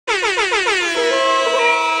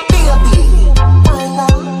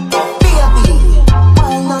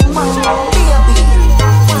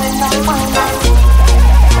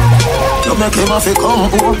them have to come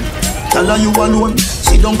home. Tell her you alone.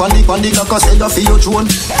 Sit down on the like I said I feel your throne.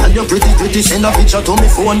 And you pretty, send a picture to me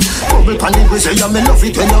phone. Bubble pan the say you me love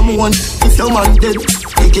it when you moan. If your man dead,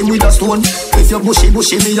 take him with a stone. If you bushy,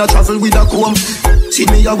 me a travel with a comb. See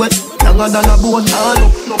me a wet, younger than a bone. Ah,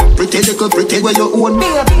 no, pretty little pretty where you own. Me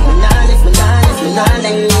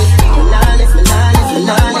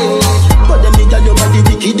nah live. But them nigga your body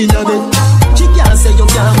wicked in a bed. She can't say you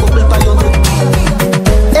can't bubble by your bed.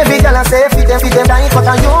 Every girl I say fit them like but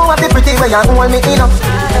you have the pretty way you hold me in up.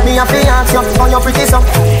 Me a fi ask you how you pretty so.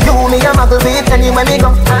 You me a muggle with anywhere me go.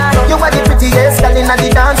 You are the prettiest girl inna the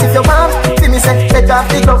dance. If you want, see me say take off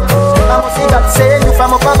the glove. I must see that say you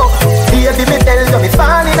from up above. Baby me tell you me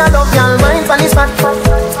fall in love. Girl mind for this fat,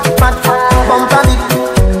 bumper big,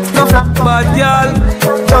 no flap. Bad girl,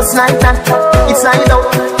 just like that. It's like out,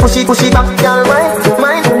 push it back. Girl mind.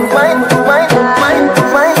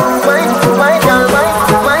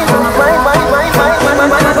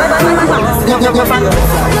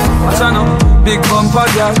 Turn up, big bumper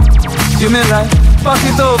girl. You me like, back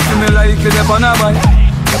it up, you me like you dey on a bike.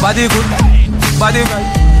 Your body good, body right.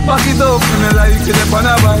 Back it up, you me like you dey on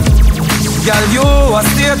a bike. Girl, you a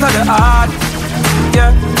state of the art,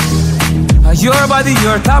 yeah. Your body,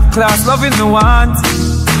 your top class, loving the want.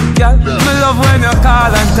 Girl, me love when you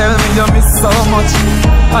call and tell me you miss so much.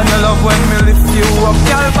 And you love when me lift you up.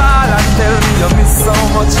 Girl, ball and tell me you miss so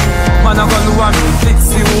much. Man, I'm gonna want me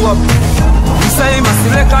fix you up. You say you must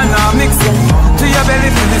select and now mix up. To your belly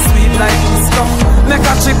feel the sweet like this stuff. Make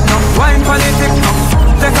a chip now, wine for the tip now.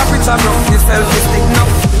 Take a picture bro, the selfie stick now.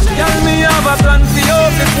 Girl, me have a plan for you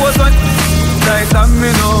before one. Like that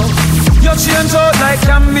me know. You change out like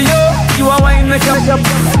cameo. You a wine make up.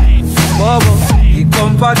 Bobo, you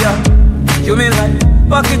come for ya. You me like,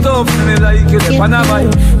 back it up for me like you the pan a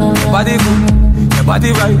bike. Body good, your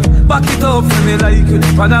body right. Back it up for me like you the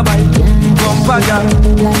pan a bike. Come for ya.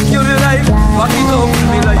 You me like, back it up for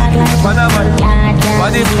me like you the pan a bike.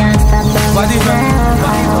 Body good, body right.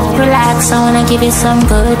 Relax, I wanna give you some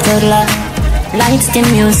good love. Lights, the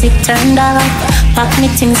music turned up. Pack me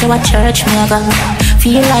things to a church me a go.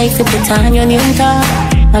 Feel like you put on your new top.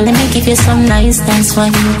 Well, let me give you some nice dance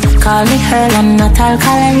wine. Call me her, I'm not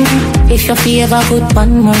alkaline. If you feel ever good,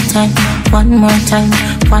 one more time. Why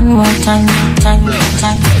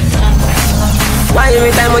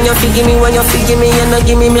every time when you give me, you not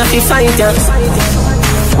give me, I feel fight ya.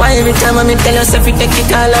 Why every time when me tell yourself you take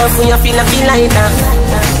it all off when you feel lighter?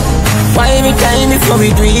 Why every time before we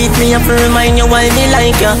do it, me have to remind you why me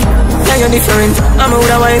like ya? Yeah, you're different, I'm with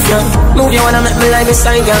a wife, yeah. Move you wanna make me like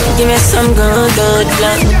beside ya. Give me some good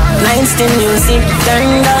love. Lights, the music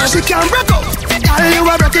turned up. She can't break up. Girl, you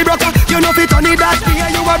a broky broker. You know fi turn it that way.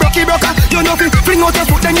 You a broky broker. You know fi fling out your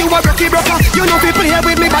foot, then you a broky broker. You know fi play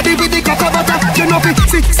with me body with the cocoa butter. You know fi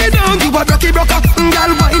sit down. You a broky broker.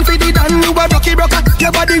 Girl, wine fi the dan. You a broky broker.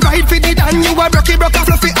 Your body right fi the dan. You a broky broker.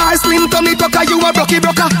 Fluffy eyes, slim tummy tucker. You a broky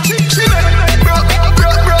broker. She make broke.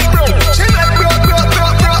 She make broke.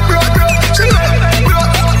 She make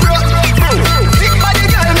broke. Big body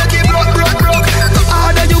girl make it broke.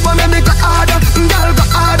 Harder you wanna make it harder. Girl go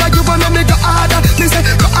harder. You wanna make it harder. Me say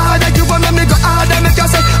go harder. You wanna make it harder. Make you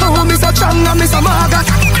say oh me so strong and me so maga.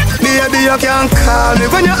 Baby you can call me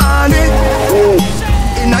when you're on it.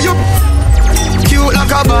 Inna you cute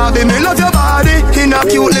like a Barbie. Me love your body. In a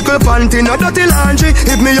cute little panty, no dirty laundry.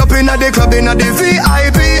 Hit me up inna the club inna the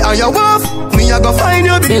VIP. And you wolf, me I go find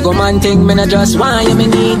you. Big man think me not just want you, me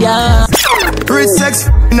need ya. Rich sex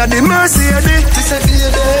inna the Mercedes. She say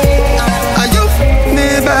baby, are you me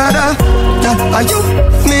better? Are you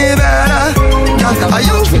me better? Are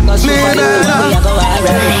you me better?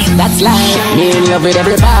 That's life. Me in love with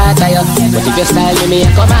every part of you. But if you style me,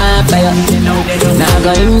 I come after you. Now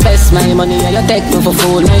go invest my money and you take me for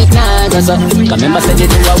full night now, yes sir. Cause remember said you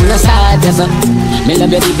do I wanna start, yes sir. Me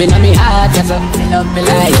love you deep in my heart, yes sir. Love me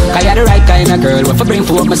like cause you're the right kind of girl. What for bring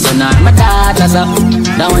for my son or my daughter, sir.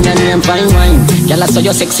 Now when your name fine wine. Girl I saw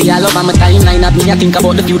you sexy all over my timeline. At me I think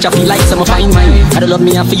about the future, feel like some fine wine. I love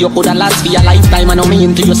me and for you could have last for your lifetime. I know me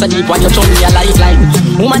into you so deep when you show me a lifeline.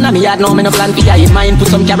 Woman and me had no me no plan for your in mind. Put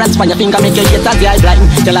some carrots on your finger make you hate as the eye blind.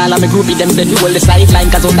 Tell all of me groupie them said you hold the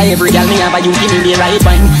sideline. Cause out of every girl me have a you give me the right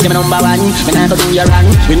wine. You're my number one, me not go do you wrong.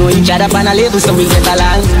 We know each other on a level so we get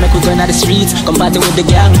along. Make we go on the streets, come party with the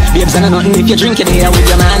gang. Babes and nothing if you drink it here with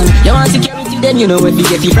your man. You want security? then you know where we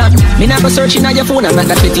get it from. Me not go searching on your phone, I'm not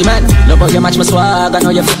that pretty man. Love how you match my swag, I know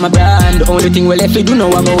you fit my brand. The only thing we left to do now,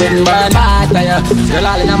 I'm a wedding band. Girl,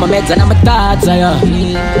 all in on my meds and on my thoughts,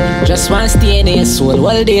 just want to stay in your soul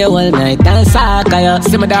all day, all night, and sock,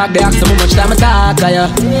 see my dog, they ask so much time I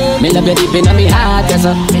talk, me love you deep in my heart,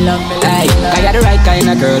 me love me like I got the right kind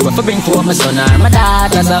of girl, what for bring forth my son or my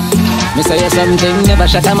daughter, me say you something, never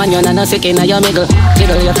shut a man, you're not sick in your miggle.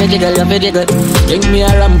 Jiggle, you fi jiggle, you fi jiggle. Bring me a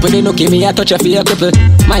ramp with the nookie, me a touch you for your cripple.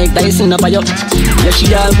 Mike Tyson up a yo. Yeah,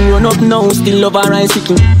 she all grown up now, still love her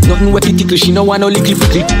icicle. Nothing wet it tickle, she no want no little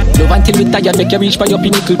pickle. Love until we tired, make you reach for your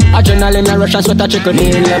pinnacle. Adrenaline a rush and sweat a trickle.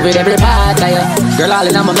 Me in love with every part of you. Girl, all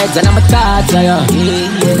in on my meds and on my thoughts of you.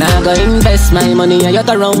 Now go invest my money and you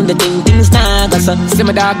around the thing, things not go so. See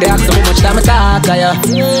my dog, they ask so much time I talk of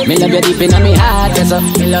you. Me love you deep in my heart, so.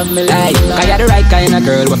 Me love me like I got the right kind of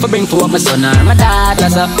girl, what for bring forth my son or my daughter,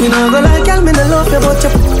 so. Me no go like girl, me no love you, but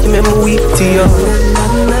you make me weak to you.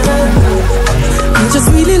 I just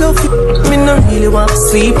really love you, me no really want to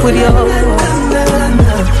sleep with you.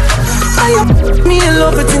 Me in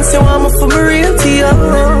love with things you want me for me real to you.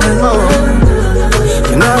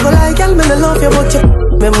 Me no go like girl, me no love you, but you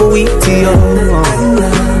make me weak to you.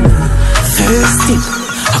 Thirsty,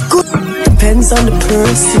 I could depends on the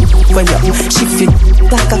person. When you shift it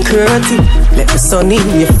like a curtain, let the sun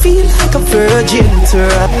in, you feel like a virgin.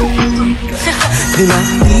 Me not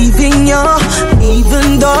leaving you,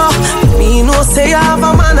 even though me no say I have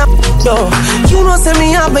a man up. You know say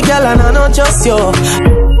me have a girl and I not just you.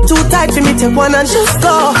 Too tight for me take one and just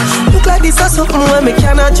go. Look like this or something where me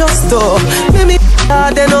cannot just do. Maybe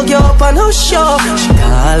they no get up and no show. She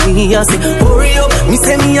call me and say hurry up. Me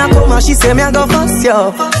say me a come and she say me a go fuss you.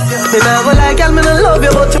 Me nah go like girl, me no love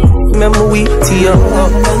you, but you remember weak to you.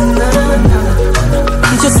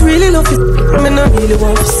 I just really love you, me no really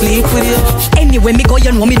want to sleep with you. Anyway me go,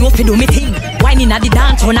 you know me know fi do me thing. Whining at the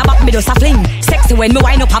dance, turn back me just a fling. Sexy when me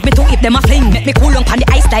wind up, have me to hip them a fling. Make me cool on the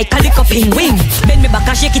ice like a lick up in wing. Bend me back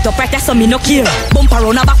and shake it up right there so me no care. Bump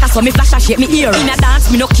around a back so me flash and shake me ear. In a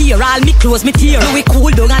dance me no care, all me clothes me tear. Do we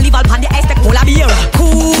cool down and leave all pan the ice like polar beer.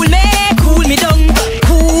 Cool me down.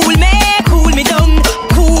 Cool me down.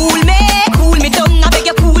 Cool me down. I beg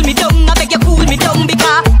you cool me down. I beg you cool me down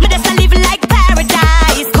because me just a live like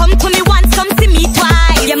paradise. Come to me once, come see me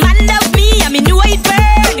twice. Your man love me and me know it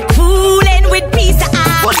burn. Coolin' with peace of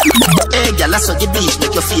eye. Hey girl, I saw the beach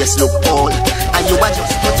make your face look old. And you are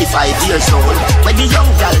just 25 years old. When the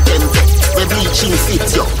young girl them get, we bleaching fit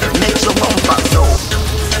you, make your bumper flow.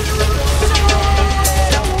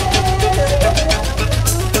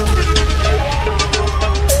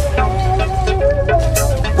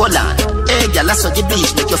 Hold on. Hey girl, I saw the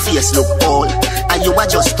beach make your face look old. And you are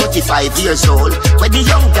just 35 years old. When the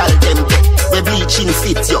young girl them get, we bleaching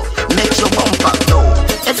fit you, make your bumper flow.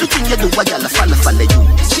 Everything you do, a girl follow you.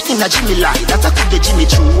 She in a Jimmy lie, that I could be Jimmy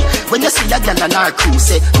true. When you see a girl and her crew,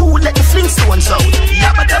 say, who let the Flintstones out?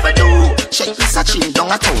 Yabba dabba do. Check this a chin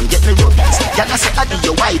down a town, get me rubies. Girl I say, I do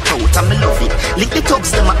your white out, and me love it. Lick the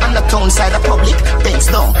tugs, them on the town side of public. Bends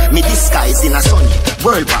down, me disguise in a sunny.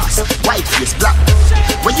 World boss, white face, black.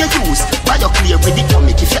 When you use, buy your clear with the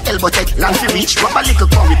comic. If your elbow take long to reach, rub a little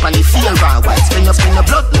curry pan it feel raw white. Spin your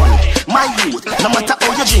blood money. My youth, no matter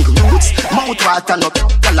how you drink roots, mouth water no.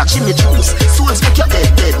 Girl like Jimmy Juice, souls make you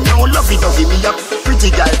dead. No lovey-dovey, me up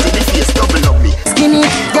pretty girl till the face double up me. Skinny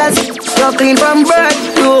girls, you're clean from birth,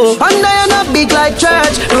 you. And you're not big like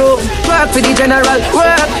church, you. Work for the general,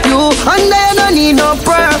 work, you. And you don't need no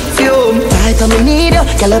perfume. Right, come and need you,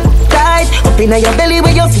 girl up tight. Up in your belly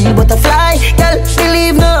where you feel butterfly. Girl,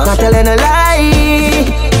 believe no, not telling a lie.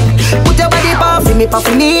 Put your body off in me,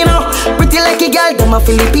 Paffinino. Pretty like a girl, them a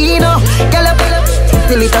Filipino. Girl up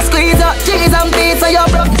till it a squeeze up. Cheese and pizza, you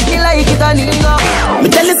broke, you like it a nino. Me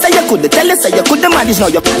tell you say you could, the manage now.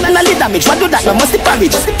 Your plan and a little damage, what do that, no must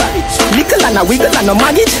porridge. Little and a wiggle and no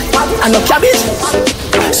maggot, and no cabbage.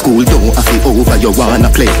 School don't have it over, you wanna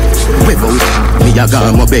play. Rev out, me a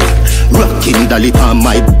gone my bed. Rocking the lip on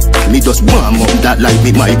my me just warm up that like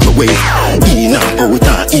me microwave. In and out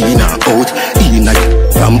and in and out. In and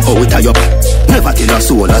from out of your. Never tell a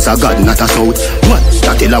soul as a god, not a south. What?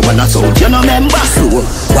 That tell a one a south. You know remember? Slow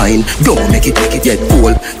wine, don't make it yet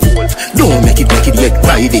cold. Don't make it yet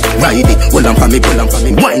ride it. Hold on for me.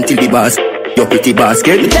 Wine till the bars. Your pretty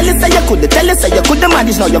basket. Tell us say you could, the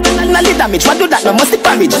manage now. Your plan and a little damage, what do that, no must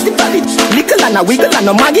porridge. Little and a wiggle and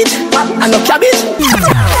no maggot, and no cabbage.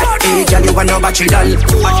 Hey girl, you want no battery doll.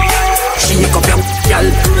 Shake up your girl.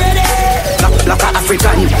 Black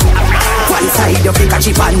African. One side you pick a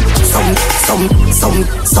chip on.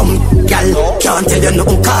 Some girl can't tell you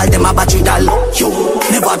nothing, call them a battery doll. You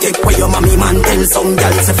never a take where your mommy man tell some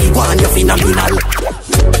girls if you want you phenomenal.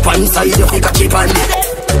 One side you pick a chip on.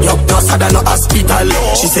 You're closer than a hospital.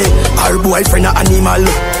 She say her boyfriend a animal.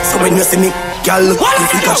 So when you see me, girl, you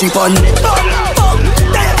pick a chip on.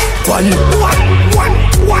 One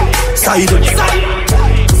side.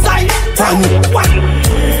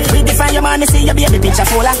 We define your man, see your baby picture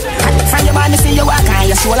fuller. Find your man, see you walk on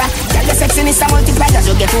your shoulder. Tell your sexiness a multiply as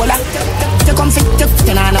you get older. You come fit, you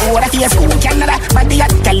know, water for your school, Canada. Body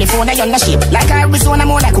at California, you're not shape. Like Arizona,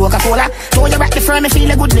 more like Coca-Cola. Throw you back the firm, you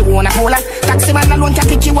feel a good, they wanna hold her. Taxi man alone can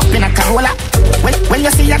pick you up in a Corolla. When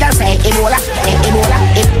you see your girl say, Ebola, Ebola,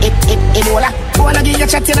 Ebola. Wanna give you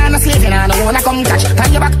chatting and a slave, and I wanna come catch.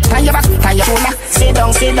 Pan your back, pan your shoulder. Sit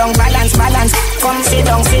down, balance. Come sit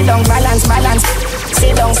down, balance.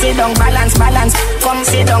 Sit down, balance. Come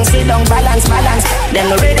sit down, balance. Them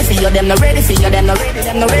no ready for you, them no ready for you, them no ready for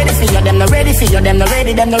you, them no ready for you, them no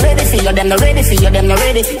ready for you, them no ready for you, them no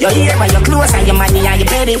ready. Your ear and your clothes and your money and your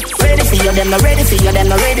ready for you, them no ready for you, them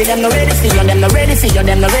no ready for you, them no ready for you, them no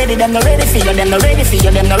ready for you, them no ready for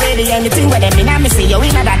you, them no ready. Anything where them in me see you, we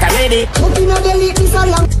not that already. Up in a belly, this a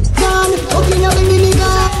long gone. Up in a belly, me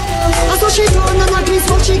gone. I saw she down and at least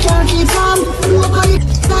but she can't keep calm. Walk on it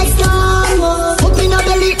like storm. Up in a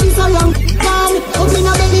belly, this a long gone. Up in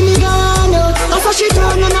a belly, me gone. I saw she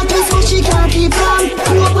down and at least but she can't keep calm.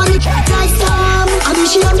 Walk on it like storm. I mean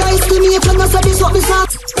she underestimate when I say this what me say.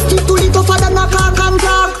 Stick to it tougher than a car can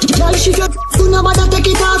talk. Girl she get do no bother take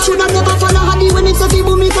it off. Shoulda never follow her when it's a fi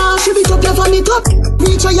boom it off. She beat up your fan it up.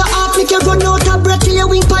 Reach for your heart, make you run out of breath till your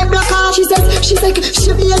windpipe block off. She said she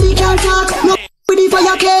barely can't talk. No with the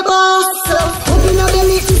fire cable. Up in her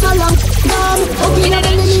belly is a long gone. Up in her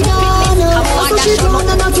belly gone. So she down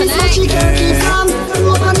and a twist but she can't keep calm.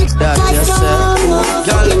 Up on it like storm.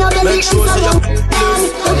 Up in her belly is a long gone.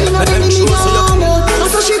 Up in her belly gone.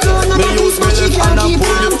 So she down and a twist but she can't keep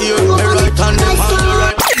calm. Up on it like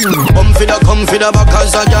storm. Come for the back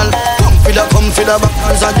as a girl. Come for the back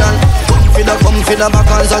as a girl. Come for the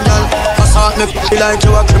back as a girl. Assault me feel like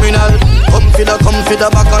you a criminal. Come for the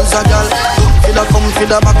back as a girl. Come for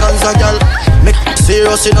the back as a girl. Make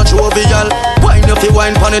serious in a jovial. Wine if you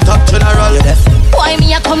wine pon the top general. Why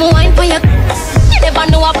me a come wine for you? You never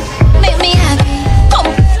know what make me happy. Come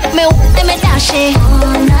me let me dash it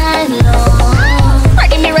all night long.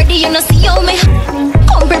 Ready, you know see how me.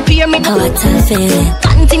 Come prepare me. How I tell feeling.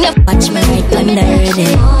 Continue Watch me right when they're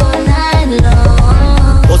ready. all night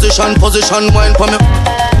long. Position, wine for me.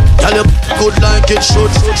 Tell you good like it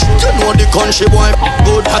should. You know the country boy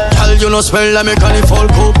good. Tell you no smell like me carnival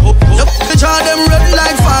cook. You bitch on them red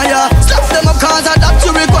like fire. Slap them up cause that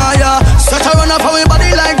you require. Set her run up for me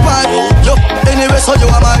body like fire. Yo, anyway so you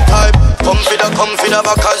are my type. Come for the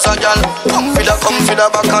back as a girl. Come for the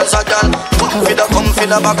back as a girl. Come for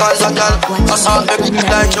the back as a girl. Assault me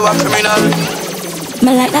like you a criminal.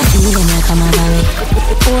 Me like that feeling you come over me.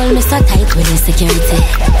 Hold me so tight with the security.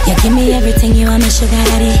 You give me everything you want, me sugar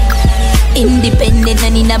daddy. Independent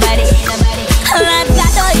and in a body. Alright,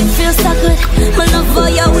 God, oh, it feels so good. My love for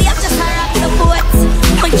you, we have to rock the boat.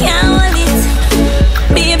 Me can't hold it,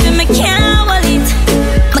 baby, me can't hold it.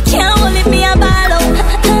 Me can't hold it, me a ball out.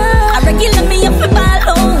 I regular me up a ball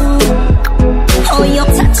out. Oh, you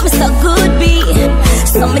touch me so good, B.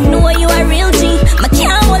 So me know you a real G. Me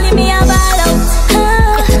can't hold it, me a ball out.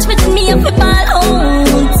 Touch me up a ball out.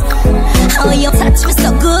 Oh, you touch me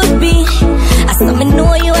so good, B. I saw me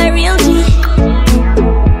know you a real G.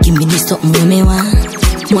 Give me this something when me want.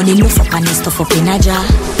 Money look up and this stuff up in a jar.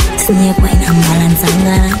 Snake wine and balance and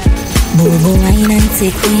gone. Boo wine and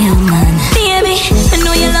take me out, man. Baby, I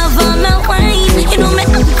know you love all my wine. You know me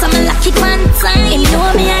up to me lucky one time. You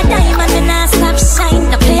know me a diamond and I stop shine.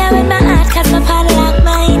 Now play with my heart cause my padlock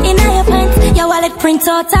mine. In your pants, your wallet print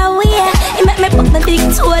out a way. You make me put my big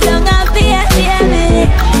toe down a beer, baby.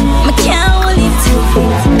 Me can't hold it.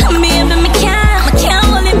 Baby, me can't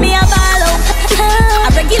hold it, me a ball out. I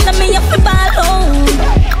regular me up a ball out.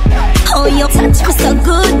 Oh, you touch me so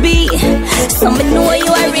good, B. So me know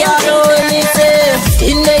you are real.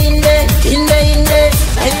 In the.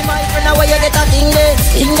 Any my friend, now where you get a thing there?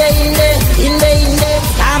 In the.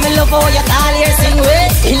 Come and love how you call your sing way.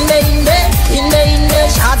 In the.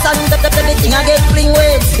 Shots and the thing I get fling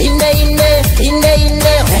way. In the.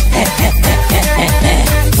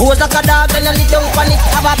 Pose like a dog and a lit down pan it.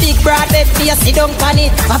 Have a big broad bed for you sit down pan it.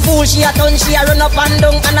 A fool she a turn, she a run up and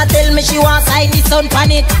down. And a tell me she want side the sun pan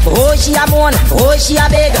it. Oh she a moan, oh she a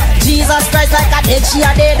beg. Jesus Christ like a dead, she a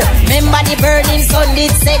dead. Remember the burning sun did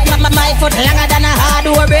set my foot longer than a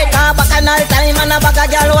hardware bread. Bacchanal time and a bag a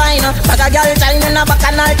girl wine. Bag a girl time and a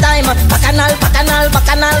bacchanal time. Bacchanal time.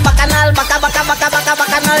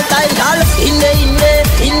 Girl, in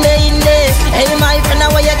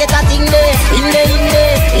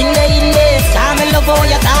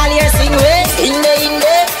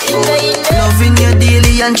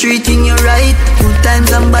daily and treating you right. Good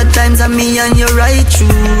times and bad times and me and you right true,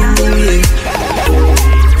 yeah.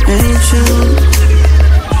 Right true.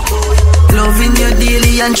 Loving you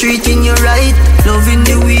daily and treating you right. Loving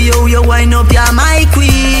the way how you wind up, you're my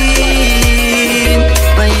queen,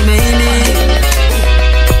 my baby.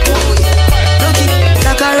 Lucky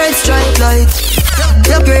like a red stripe light.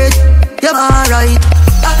 You're great, you're alright.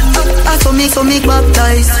 So me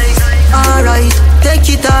baptize. Alright, take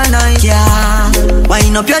it all night, yeah.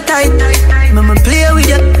 Wind up your tight, mama play with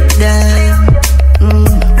you, damn.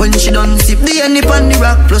 When she done sip the honey on the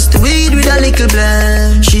rock, plus the weed with a little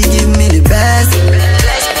blend, she give me the best.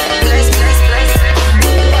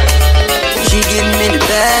 She give me the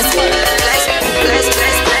best.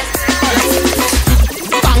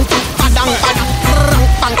 Bang, badang, badang,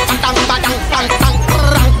 bang, badang, badang, bang, bang,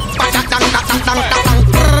 badang, badang, badang,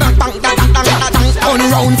 bang, badang, badang. Turn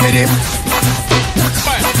round for them.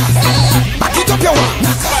 Back it up your one.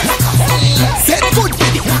 Set good for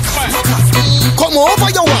them. Come over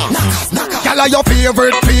your one. Y'all are your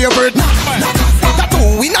favorite. That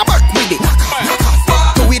two in a back with it.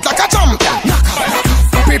 Do it like a champion.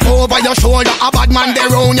 Grip over your shoulder, a bad man there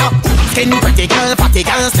round ya. Skin pretty girl, fatty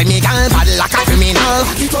girl, semi girl, bad like a criminal.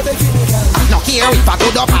 No care if I go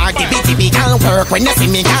to party, bitty girl, work when you see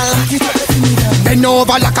me girl. Bend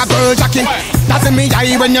over like a girl jacket. That's in me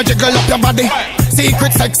eye when you jiggle up your body.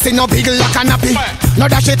 Secret sexy, no big like a nappy. No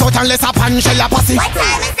dash it out unless a pan shell a pussy. What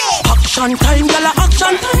time is it? Action time, gyal,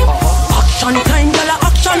 action time. Action time, gyal,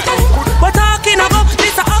 action time. We're talking about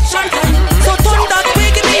this action time. So turn that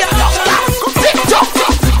way, give me a action time.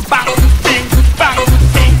 Bang, bing, bang,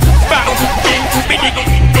 bing, bang, bing, biddy,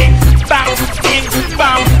 ding, bang, bing,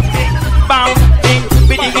 bang, bang, bing,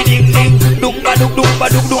 biddy, ding, ding, dum ba dum dum ba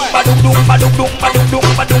dum dum ba dum dum ba dum dum ba dum dum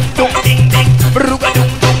ba dum dum ding ding, bruga dum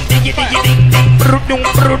dum diggy diggy ding ding, brudum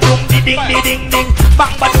brudum ding ding ding ding,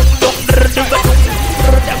 bang ba dum dum bruga dum,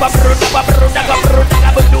 bruda ba bruda ba bruda ba bruda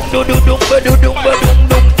ba dum dum dum ba dum dum ba dum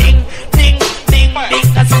dum ding ding ding ding,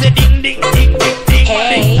 that's the ding ding ding ding ding.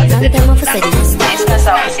 Hey, long time of cities. Nice na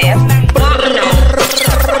sounds here.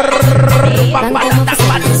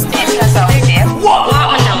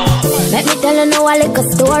 Let me tell you now a little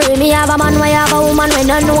story. Me have a man, why have a woman when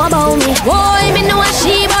don't know about me. Boy, me know a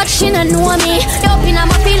she, but she don't know me. Up in my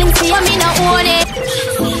feelings, see me not own it.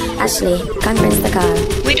 Ashley, conference the call.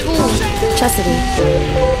 With who? Chastity.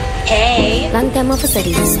 Hey. Long time of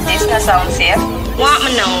cities. Nice na sounds here. Want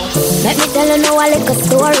me now? Let me tell you now a little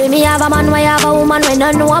story. Me have a man, why have a woman when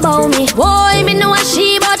don't know about me. Boy, me know a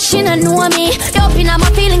she, but she don't know me. Up in my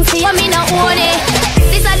feelings, see me not own it.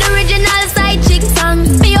 This is the original side chick song.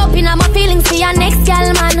 Me up in my feelings for your next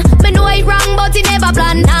gal man. Me know it wrong, but it never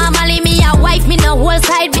plan. Normally me a wife, me no whole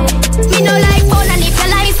side. Me no like fun and if your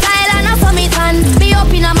lifestyle and a summit on. Me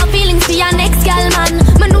up in my feelings for your next gal man.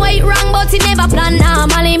 Me know it wrong, but it never plan.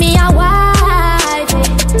 Normally me a wife.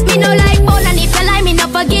 Me no like fun and if you lie, me no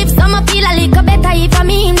forgive. Some feel a little better if I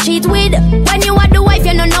me him cheat with. When you are the wife,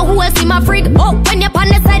 you don't know who else in my frig. Oh, when you're on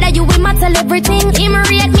the side of you, we matter everything. Him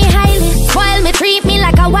rate me highly, while me treat me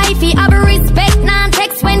like a wifey. I be respect, non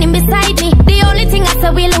text when him beside me. The only thing I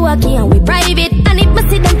say we low key and we private. And if me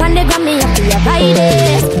see them pan the gram, me have to avoid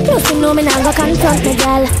it. Plus you know me not go confront no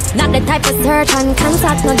girl. Not the type of search and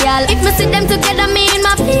contact no girl. If me see them together, me in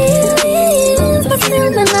my feelings, but still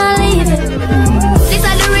me not leave it. This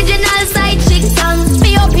is the original side chick song.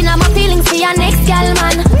 Me up in my feelings for your next gal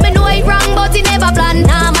man. Me know it wrong, but it never plan.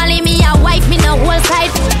 Normally me a wife, me no whole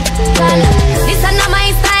side. Girl, this is not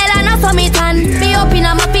my style and I saw me tan. Me up in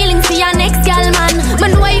my feelings for your next gal man. Me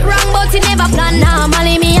know it wrong, but it never plan.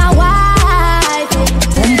 Normally me a wife.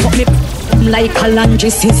 Pump me like a lunge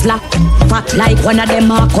sizzler. Fat like one of them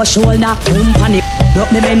Marco shoulder. Pump on it. Rock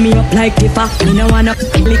me bend me up like Tipper. Me no wanna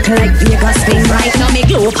lick like Vegas thing. Right now me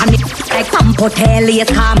glow on it like Pampotel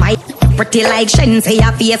later. My pretty like Shense,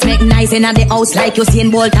 your face make nice in the house like you seen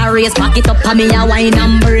Bolt a race. Pack it up on me a wine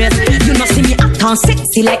and brace. You know see me act on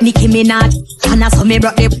sexy like Nicki Minaj. And I saw me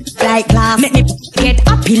broke the like glass. Make me get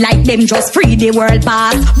happy like them just free the world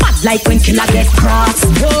pass. Bad like when killer get cross.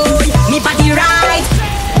 Boy, me body right,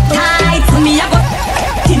 tight. So me a go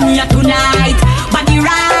in here tonight. Body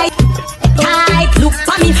right, tight. Look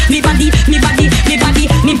for me, me body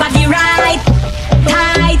right,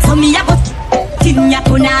 tight. So me a go in here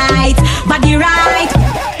tonight. Body right,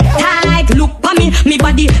 tight. Look for me, me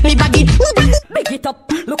body. Make it it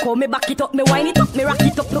up. Look how me back it up, me wind it up, me rock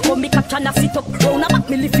it up. Look how me catch and I sit up. Round back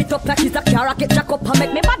me lift it up like it's a car. I get jack up and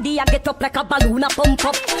make me body I get up like a balloon I pump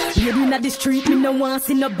up. Lady inna the street, me no want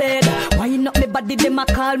see no bed. Wind up me body, them a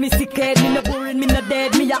call me sick head. Me no boring, me no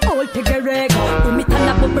dead, me a old piggy reg. Do me turn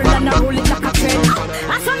a bubble and I roll it like a trend.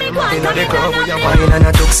 That's how me go on. Inna the club we a wine and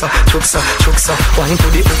a juksa, juksa, juksa. Wine to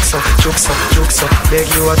the uksa, juksa, juksa. Beg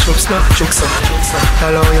you a juksa, juksa, juksa.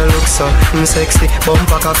 Tell how you look so, sexy.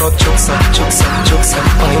 Bumper cock up, juksa, juksa, juksa.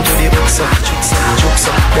 Wine to the uksa, juksa,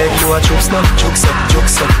 juksa. Beg you a juksa, juksa,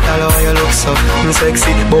 juksa. Tell how you look so,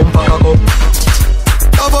 sexy. Bumper cock up.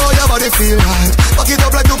 Love how your body feel right. Back it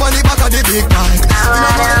up like you on the back of the big bike.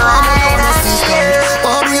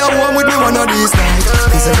 Wanna bring you home with me one of these nights.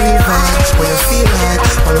 It's a real vibe, when you feel like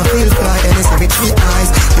wanna feel fly, and it's every 3 eyes.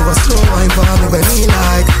 You a slow wine for me when me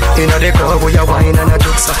like. Inna the club we a wine and a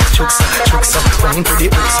juksa, juksa, juksa. Wine to the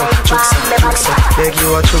uksa, juksa, juksa. Beg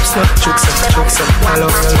you a juksa, juksa, juksa. I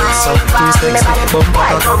love your look so, you sexy. Bumper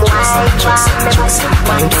cock up, juksa, juksa, juksa.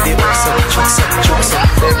 Wine to the uksa, juksa, juksa.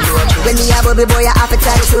 Beg you a juksa. When me a bubble boy, I have to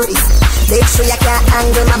tell you this. Make sure you can't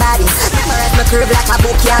angle my body. Memorize my curve like a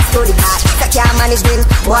book, can't study. If I can't manage then,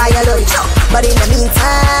 why you love it? But in the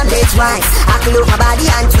meantime, let's wine. I close my body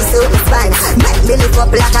and twist out my spine. Make me lift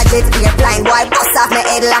up like a jet airplane. Boy, bust off my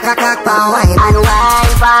head like a cock pan wine. And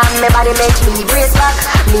wine from my body make me brace back.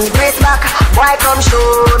 Me brace back. Boy, come show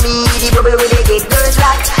me the bubble with the get girls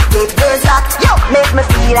lock. Get girls lock. Yo, make me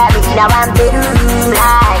feel like me in a one bedroom.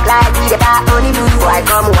 Like we the back on the moon. Boy,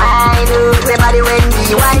 come wine up my body when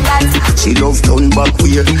we wine that. She loves turn back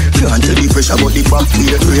way. Can't tell the pressure but the back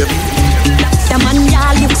way. The man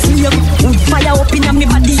ya look slave. Wood fire up in me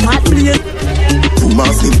body hot blade. Boom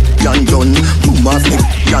off him, yan done. Boom off him,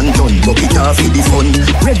 yan done. Bucket off with the fun.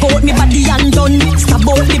 Rev out me body and done. Stab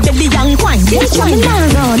out me belly and wine. Take wine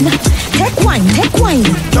and run. Take wine, take wine.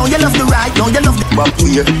 Now you love the ride, now you love the back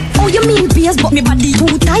way. Oh you mean beers but me body too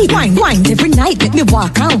tight. Wine, wine every night let me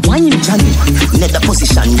walk and wine. Johnny, net the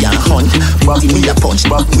position ya hunt. Body me a punch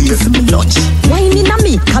back way for me lunch. Wine inna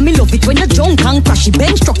me, come me love it when you drunk and crash the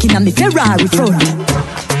bench truck inna me Ferrari front.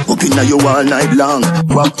 Up inna you all night long.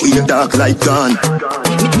 Back way dark like gone.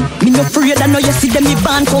 Me no afraid I know you see them me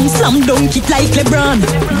band come slam dunk it like LeBron.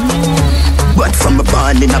 But from a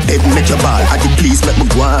band in a bed make your ball. I did please make me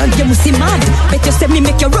go on. You must see mad. Bet you say me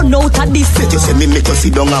make you run out of this. Bet you say me make you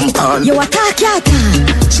sit down and fall. You attack, you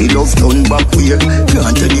attack. She loves turn back way.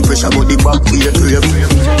 Can't tell the pressure but the back way.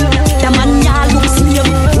 The man ya look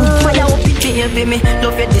slave. Fire up it. Baby, me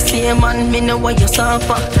love you the same man. Me know why you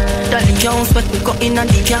suffer. Dolly Jones but me go in on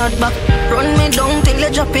the yard back. Run me down till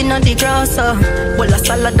you drop in on the grass. Well a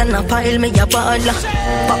salad and a pile me a baller.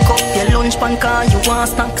 Pack up your lunch pan car you want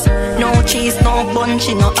snacks. No cheese, no bun,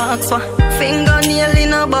 she no ask for. Fingernail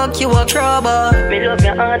in a back, you a crabber. Me love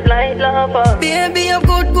your heart like lava. Baby, you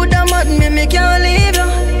good and mad, me can't leave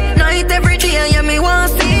you. Night every day, yeah, me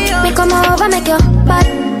want see you. Me come over, make you bad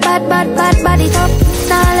body top.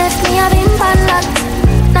 Now left me a been pan lock.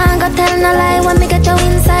 Now go tell no lie, when me get you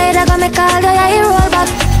inside, I go make all the eye roll back.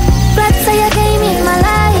 Glad say you came in my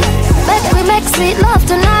life. Bet we make sweet love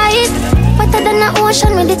tonight. Wetter than the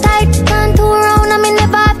ocean with the tide. Can't turn around, I me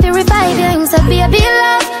never have to revive you. Him say baby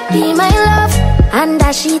love, be my love. And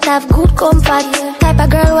that she'd have good comfort. Type of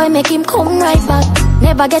girl why make him come right back.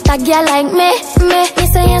 Never get a girl like me. Me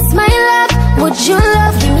say yes my love. Would you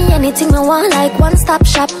love? Give me anything I want like one-stop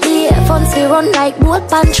shop. Yeah, fun to run like boat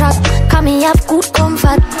pan trap. Come me have good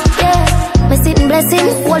comfort. Yeah. Me sitting blessing,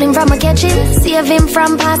 hold him from a kitchen. Save him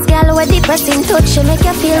from past gal where depressing. Touch you make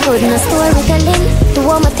you feel good, no storytelling. The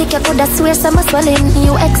one I take you coulda swear some swelling.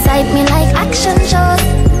 You excite me like action shows.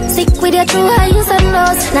 Sick with your true highs and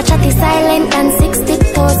lows. Not chatty silent and 6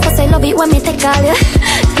 tiptoes. Cause I love it when me take all you.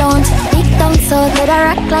 Don't deep down so let her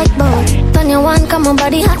rock like boat. Turn your one, come on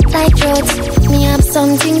body hot like roads. Me have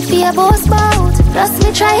something for your boss bout. Plus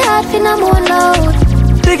me try hard for no more load.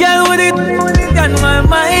 The girl with it on my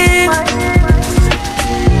mind.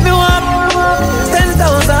 Me want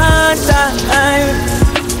 10,000 times.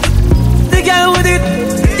 The girl with it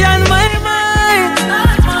on my mind.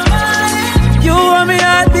 You want me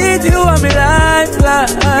heartbeat, you want me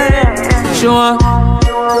lifeline. Sure.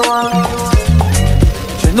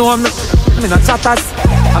 You know me not chatters.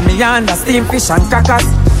 And me under steam fish and crackers.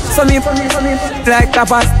 So me like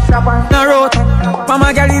tapas. No road.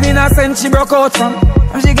 Mama girl in a sense she broke out from.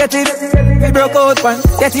 And she get it, we broke out one.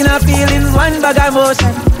 Getting her feelings, one bag of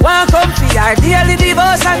emotion. One come for your daily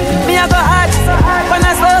devotion. Me a go hard, when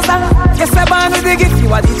I slow song. Yes, I born with the gift,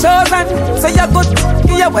 you are the chosen. So you're good,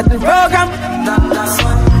 you with the program.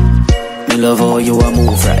 Me love how you a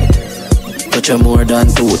move right. Touch you more than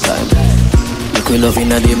 2 times. Make we love in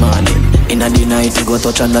the morning, Inna the night, you go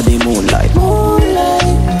touch under the moonlight.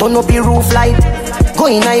 Turn up your roof light. Go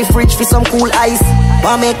in a fridge for some cool ice.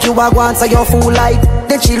 But make you a go answer your full light.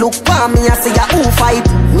 Then she look for me and say, who fight?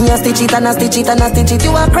 Me a stitch it and a stitch it and a stitch it.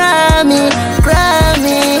 You a Grammy.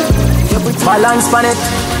 Balance pan it,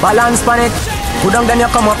 balance pan it. Put down then you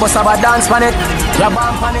come up with a dance pan it. Grab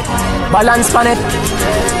on pan it, balance pan it.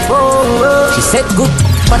 Oh. She said good,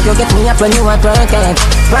 but you get me up when you are working.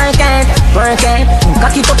 Working.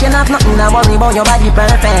 Cock it up, you not nothing to worry about your body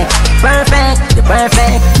perfect. You're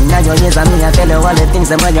perfect. Now your ears on me, I tell you all the things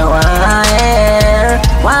that when you wire.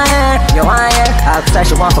 You wire. I said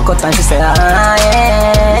she want for cut and she say,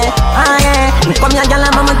 come here, girl,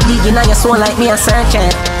 I'm a digging on your soul like me a search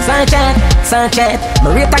it. Me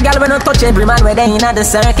rate a girl when I touch every man where they in the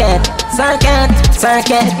circuit.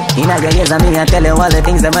 Inna your ears on me, I tell you all the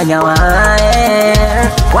things that when you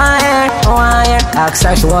wire. Ask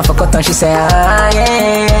her she want for cut and she say,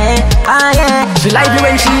 She like me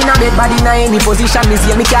when she in a bed body in any position. Me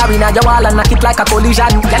see me carry na your wall and knock it like a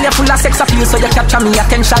collision. Girl, you full of sex appeal, so you capture me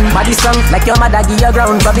attention. Body strong, like your mother give you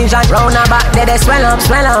ground provision. Round her back, they swell up,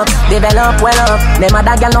 develop well up. Them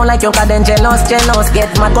other girl don't like you 'cause them jealous.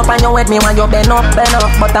 Get mad up and you with me when you bend up.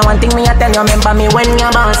 But one thing me I tell you, remember me when you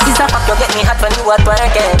bounce. This a fuck you get me hot when you at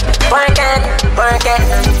working.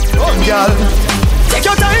 Oh, girl. Take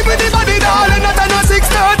your time with the body, darling. Not another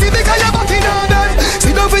 6:30 because you're back in on them.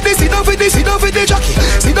 Sit down for the jockey.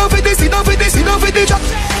 Sit down for the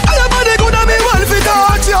jockey. All your body good and me want to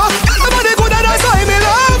touch you. All your body good and that's why me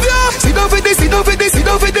love you. Sit down for the jockey. Sit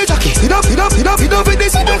down for the jockey.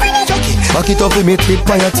 Back it up with me, tip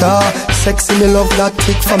on your tar. Sexy, me love that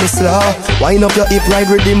kick for me slaw. Wind up your hip, ride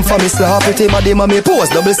rhythm for me slaw. Pretty body, mommy pose,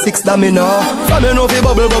 6 that me know. For me know, fi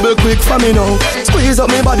bubble quick for me now. Squeeze up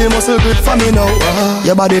me body, muscle grip for me now.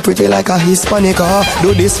 Your body pretty like a Hispanic.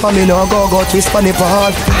 Do this for me now, go twist for me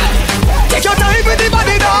part. Take your time with the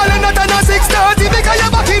body, darling. Not another 6:30 because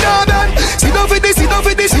you're back in on them. Sit down for the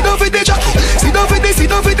jockey. Sit down for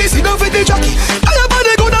the jockey. All your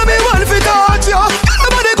body good and me want to touch you. All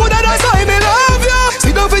your body good and that's why me love you.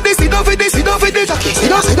 Sit down for the jockey. Sit down for the jockey.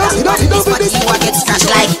 I get scratched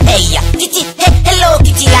like hey, kitty, hey, hello,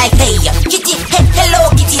 kitty, like hey, kitty, hey, hello,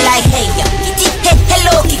 kitty, like hey, kitty, hey,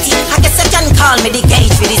 hello, kitty. I guess I can call me the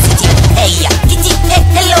gauge for the city. Hey, kitty, hey,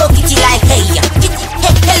 hello, kitty, like hey, kitty,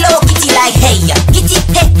 hey, hello, kitty, like hey, kitty,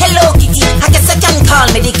 hey, hello, kitty. I guess I can call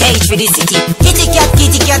me the gauge for the city.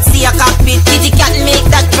 Kitty cat, see a cockpit. Kitty cat make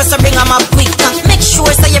that press bring 'em up quick. Make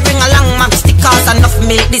sure so you bring along matchstick cause enough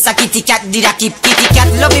milk. This a kitty cat did a keep. Kitty cat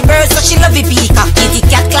love the bird so she love the peacock. Kitty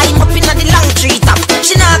cat climb up in the long tree top.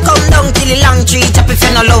 She not come down till the long tree top. If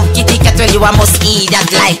you no love kitty cat, well you a must eat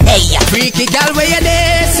that like hey. Freaky gal where you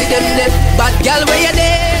there, see them there. Bad gal where you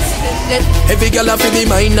there, see them there. Every gal a fi be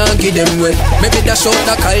mine and give them way. Maybe dash out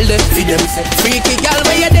a call them fi them say. Freaky gal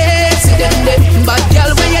where you there, see them there. Bad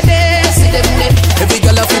gal where you there, see them there. Every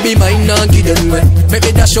gal a fi be mine and give them way.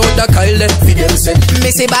 Maybe dash out a call them fi them say.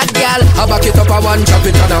 Me say bad gal, I back it up a one chop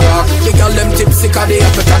it and a walk. The gal them tipsy 'cause they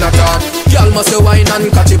have to turn a talk. Gal must wine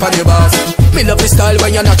and catch it on the bars. Me love the style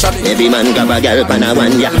when you're naturally. Every man got a gal pan a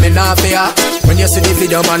one, yeah. Me not fear when you see the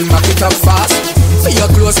video, man, back it up fast. For your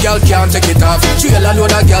close, girl can't take it off. Trail a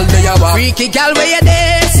load of girl they a walk. Freaky gal where you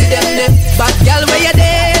there, see them there. Bad gal where you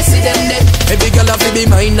there, see them there. Every girl have to be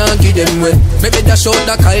mine and give them way. Maybe dash out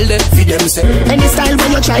the Kyle there, for them say. Any style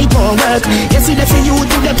when you try to work, you see the for you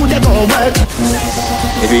to the go work.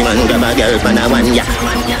 Every man got a gal pan a one, yeah.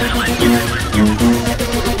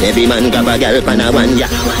 Every man got a gal pan a one, yeah.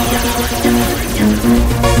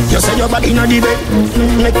 You say your body inna the bed,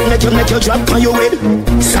 make you drop on your head.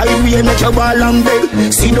 Sideway make you ball and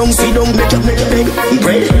beg. Sit down, make you beg.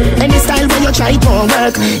 Bread. Any style when you try to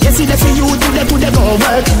work, you see the for you to the go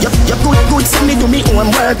work. You good, see me do me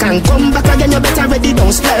own work and come back again. You better ready,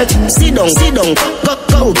 don't skirt. Sit down,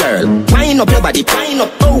 go girl. Wind up your body, wind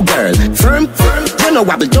up, oh girl. Firm, you know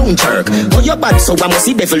wobble, don't jerk. Oh your bad, so I must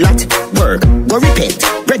see devil at work. Go repent,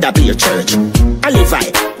 brother be your church.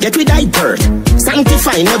 Alivai, get with thy birth.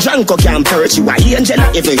 Sanctify, no drunk or can't perch. You a angel,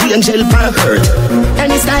 every angel per hurt.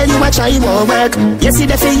 Any style you a try won't work. You see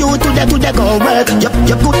the for you to the go work.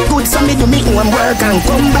 You good, so me do me own work and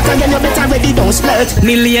come back again. You better ready, don't splurt.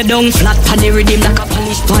 Me lay down flat on the rhythm like a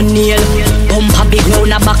polished pan nail. Bump a big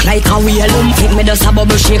round a back like a wheel. Take me just a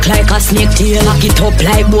bubble shake like a snake tail. Lock it up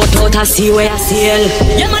like boat out a sea where I sail.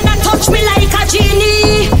 Yeah man, that touch me like a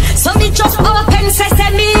genie. So me just open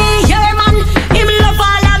sesame. Yeah man, him love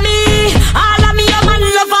all of me. All of me, your man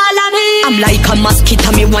love all of me. I'm like a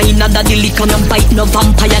mosquito, me wine under the liquor. Me bite no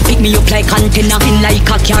vampire, pick me up like antenna. Feel like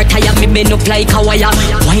a car tire, me bend up like a wire.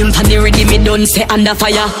 Wine for the ready, me done say under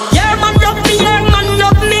fire. Your man love me, your man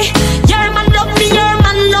love me. Your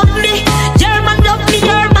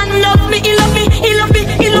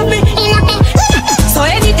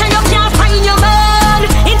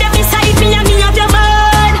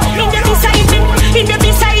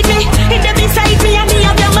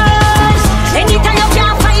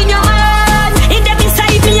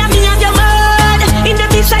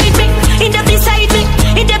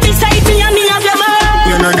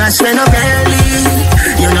that's when I'm early.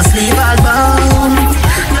 You no sleep all bound.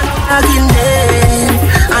 Again day,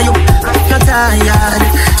 and you not tired.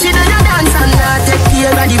 She do your dance and not take care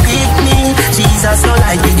of the picnic. Jesus no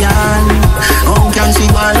like the girl. How can she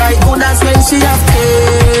go like good? That's when she have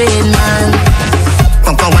pain, man.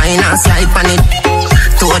 Come wine and slide on it.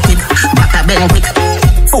 Tote it, back a bend quick.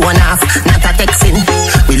 Phone off, not a texting.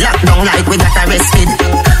 We lock down like we got arrested.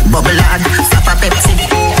 Bubble hard, stop a Pepsi.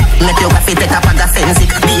 Make your coffee take a bag of fence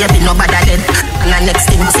it. Baby nobody dead. And the next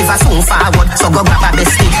thing, see for soon forward, so go grab a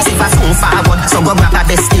bestie. See for soon forward, so go grab a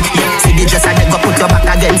bestie. Yeah, see the dress and then go put your back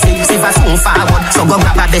against it. See for soon forward, so go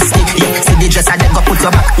grab a bestie. Yeah, see the dress and then go put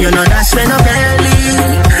your back. You know that's when I'm early.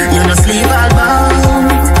 You know sleep all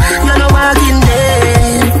bound. You know walking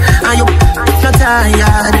dead. And you not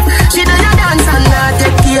tired. She do your dance and not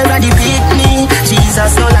take care of the picnic.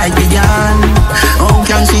 Jesus no like the girl. How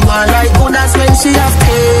can she go like good? That's when she have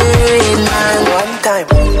pain, man. One time.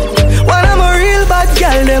 When I'm a real bad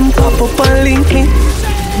girl, them pop up and link me.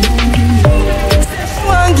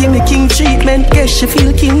 One give me king treatment, guess she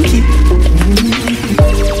feel kinky.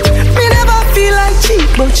 Me never feel like cheap,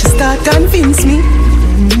 but she start convince me.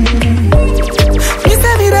 Me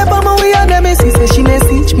say me there for my way and them she say she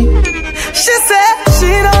message me. She say she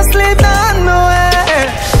don't sleep nowhere.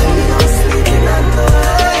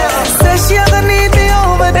 Say she ever need me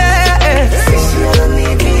over there.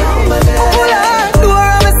 Pull her door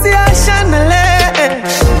and me see her chandelier.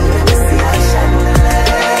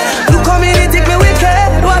 Look how me take me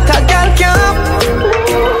wicked, what a girl can.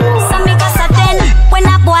 Some make us a den when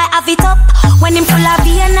a boy have it up. When him full of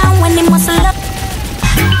beer now, when him muscle up.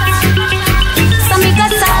 Some make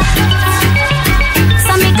us a,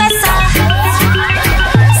 some make us a,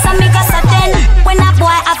 some make us a den when a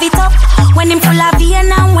boy have it up. When him full of beer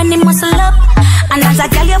now, when him muscle up. And as a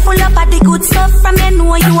girl you full up of the good stuff. From you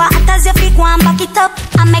know you are hot as your feet, go and back it up.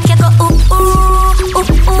 And make you go ooh, ooh, ooh,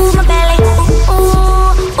 ooh, my belly. Ooh,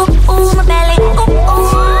 ooh, ooh, ooh, my belly. Ooh,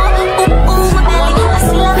 ooh, ooh, ooh, my belly. I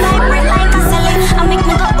still a vibrate like a celly. And make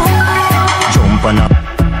me go ooh. Jump on up.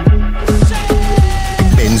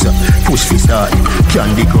 Benz up, push fi start.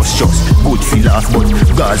 Candy Crush just good fi laugh, but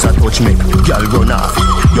Gaza touch me, girl run off.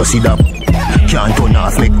 You see that? Can't turn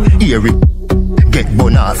off me. Hear it. Get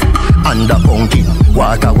bun off, under pumpkin,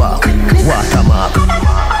 water walk, water mark.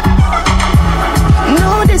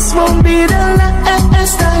 No, this won't be the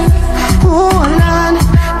last time. Hold on,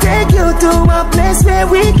 take you to a place where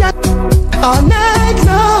we got all night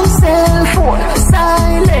long. Cell phone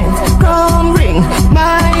silent, come ring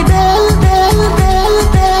my bell, bell, bell,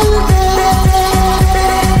 bell,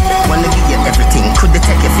 bell. Wanna give you everything, could they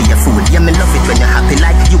take you for your food? Yeah, me love it when you're happy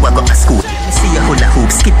like you are go to school. See your hula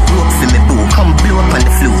hoop, skip rope for me boo, come blow up on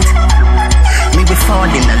the flute. Me we fall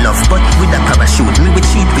in love, but with a parachute. Me we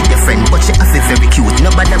cheat with your friend, but she have it very cute.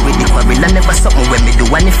 Nobody with the quarrel, I never something when me do.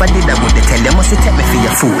 And if I did, I would tell you, must you take me for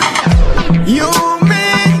your fool. You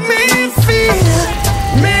make me feel,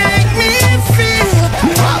 make me feel.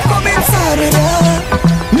 Me want come inside with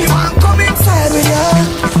you. Me want come inside with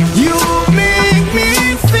you. You make me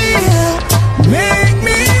feel, make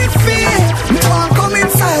me feel. Me want come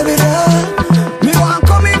inside with you. Me want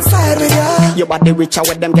come inside with you. Your body richer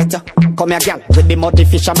with them get you. Come here, girl, with the muddy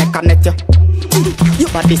fish I make connect you. Your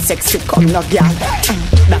body sexy, come now, girl.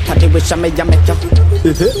 That's the wish I make you make you.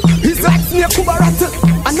 It's like snake kubarata.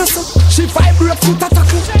 And also, she vibrate to the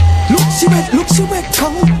tackle. Look she wet,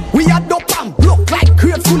 come. We are dope and look like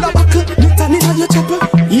crate full of buckle. Little in your chapel.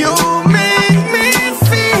 You make me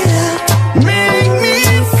feel, make me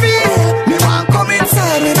feel. Me want come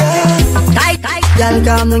inside with her. Tight, girl,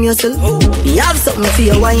 calm down yourself. You have something for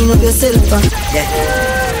you, wind up yourself. Yeah,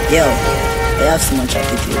 yo, I have so much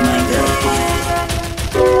attitude, my girl.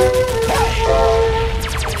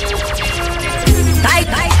 Tight,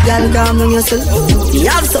 girl, calm down yourself. You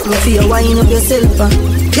have something for you, wind up yourself.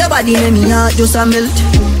 Your body make me heart just a melt.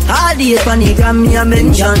 All the hate on the gram, me a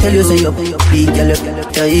mention. Tell you say you big, girl,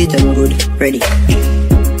 you eat and good, ready.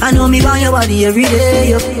 I know me want your body every day.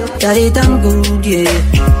 You eat and good, yeah.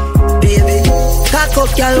 Baby, cock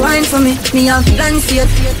up, girl, wine for me. Me have plans for you.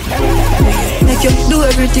 Make you do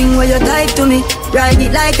everything while you tight to me. Ride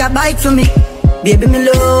it like a bike for me. Baby, me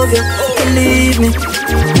love you, believe me.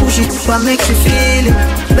 Push it up and make you feel it.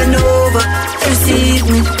 Bend over, receive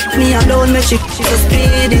me. Me alone, make she so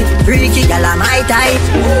speedy. Freaky, girl, I'm my type.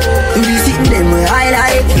 You be sitting them where I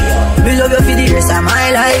like. Me love you for the rest of my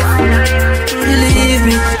life. Believe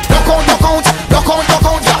me. Look out, look out, look out, look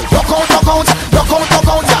out, girl. Look out, look out, look out, look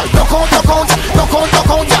out, girl. Look out, look out, look out, look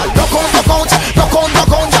out, girl. Look out, look out, look out, look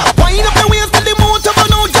out, girl. Wind up the waist till the motor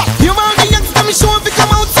burn out, girl. You want the youngster, me show if you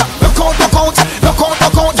come out, sir. Look out, look out, look out,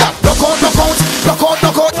 look out, girl. Look out, look out, look out,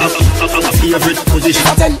 look out. favorite position.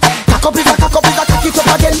 Cock up is a cock it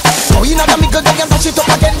up again. Go in at the middle, then mash it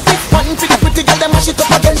up again. One pretty girl, then mash it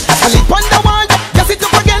up again. I leap on the wall, gas it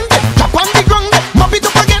up again. Drop on the ground, mop it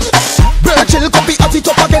up again. Virgil copy, hot it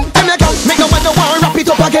up again. Them like girl, make no man no one wrap it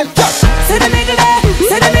up again. Say the middle there,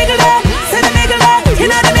 say the middle there, say the middle there. You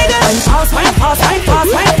know the middle. Wine fast, wine fast, wine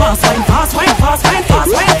fast, wine fast, wine fast, wine fast, wine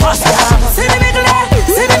fast, wine fast. Say the middle there,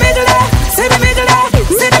 say the middle there, say the middle there,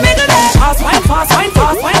 say the middle there. Fast, wine fast, wine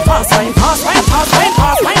fast, wine fast, wine fast, wine fast, wine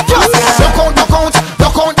fast, wine fast.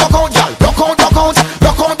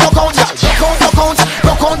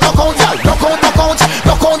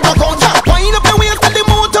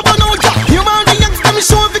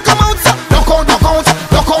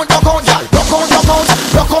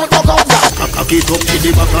 It up to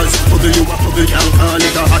the backers, bubble you up, bubble can't call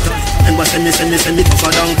it a hatter. Remember send me tougher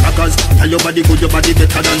than crackers. Tell your body good, your body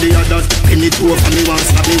better than the others. Penny two for me, one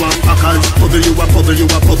slap me, one packers. Bubble you up, bubble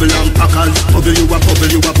and packers. Bubble you up,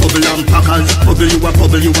 bubble and packers. Bubble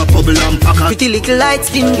you up, bubble and packers. Pretty little light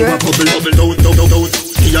skin girl. Bubble out.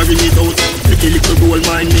 Me a ring it out. Pretty little gold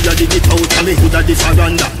mine, me a dig it out. And me hood a the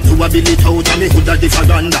faranda. You a bill it out, and me hood a the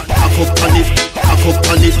faranda. Pack up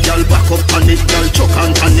on it, girl, back up on it, girl, chuck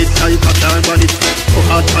on it, like a car on it. Go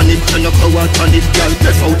hard on it, turn your cow out on it, girl,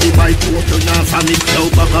 press out the bike, turn off on it. Now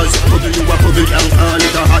backers, bubble you a bubble, and call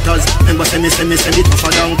it a hatters. Remember send me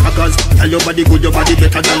tougher than crackers. Tell your body good, your body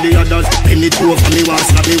better than the others. Penny two for me, one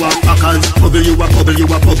slap me, one packers. Bubble you a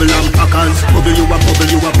bubble and packers. Bubble you a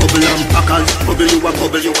bubble and packers. Bubble you a bubble.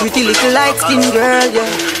 Pretty little light skin girl, yeah.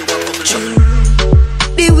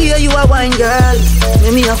 The way you a wine girl,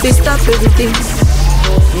 make me have to stop everything.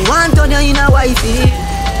 Me want on you in a wifey,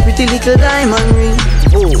 pretty little diamond ring.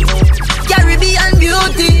 Oh, Caribbean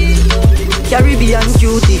beauty, Caribbean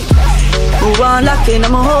cutie. Who want lock in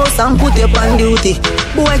my house and put you on duty?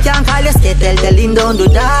 Boy can't call you skittle, tell him don't do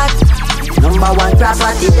that. Number one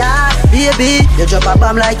property that, baby. You drop a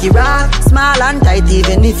bomb like Iraq, small and tight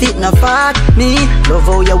even if it not fat. Me love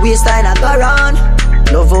how your waistline a go round.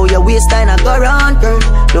 Love how your waistline a go round, girl.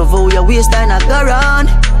 Love how your waistline a go round.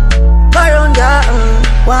 Go round, girl.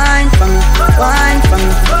 Wine for me, wine for me,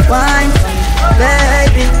 wine for me,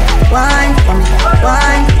 baby. Wine for me,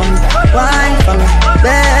 wine for me, wine for me,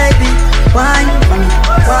 baby. Wine for me,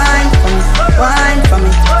 wine for me, wine for me,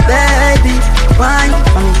 baby. Wine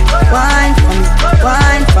for me, wine for me,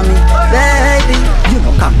 wine for me, baby. You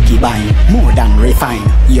know concubine, more than refined.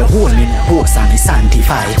 You hold me in a horse and it's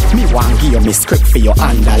sanctified. Me want give you me script for your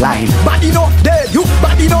underline. Body no dead, you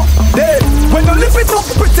body no dead. When you lift it up,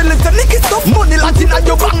 pretty little lick it up. Money Latin and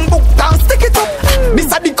your bank book, down stick it up.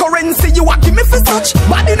 This are the currency you want give me for such.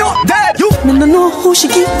 Body no dead, you. Me no know who she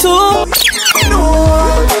give to. No,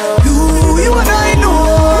 you and I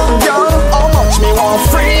know. Girl, how much me want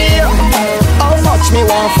free? How much me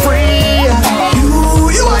want free?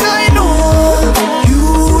 You and I know.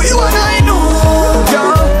 You and I know.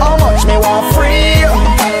 Girl, how much me want free?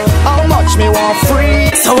 How much me want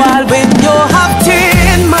free? So I'll when you have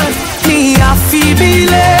 10 man, me a feel be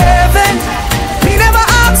 11. Me never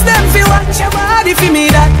ask them fi watch your body fi me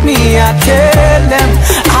that me a tell them.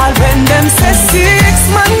 I'll when them say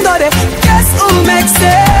 6 man go there, guess who makes 7?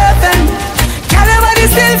 Can everybody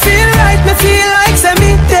still feel right? Me feel like say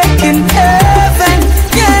me taking heaven,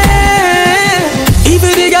 yeah.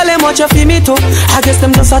 Even the girl them watch you fi me too. I guess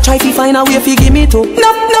them just a try to find a way fi give me too. No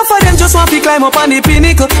for them just want fi climb up on the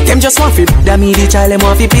pinnacle. Them just want fi them me the child them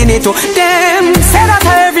want fi pin it too. Them say that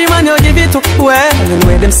every man you give it to. Well,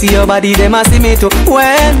 when them see your body them a see me too.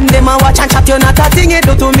 When them a watch and chat you not a thing it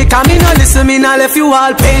do to me. Cause me no listen, me no left you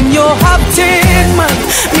all pain. You have 10 man,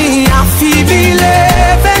 me a fi be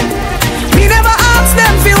 11. Me never ask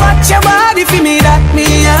them fi watch your body fi me that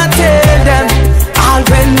me a tell them. All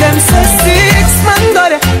when them say 6 man go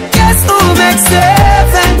there, guess who makes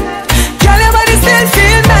 7? Girl your body still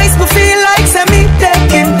feel nice, but feel like say me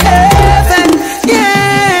taking heaven,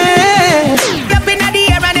 yeah. Up inna the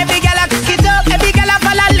air and every girl a cook it up. Every girl a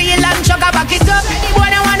follow lean and chug a back it up. Any boy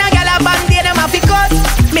that wanna girl a band-aid them a fi cut.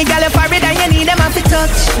 Me girl a forehead and you need them a fi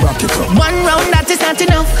touch. One round that is not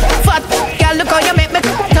enough. Fat girl look how you make me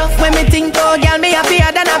tough. When me think oh girl me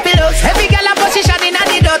happier than a pillow. Every girl a position inna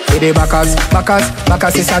the dot. The backers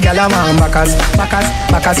is a gyal a man backers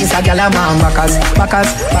is a gyal a man backers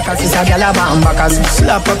is a gyal a man backers.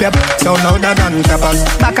 Slap up your so now the gun tappers.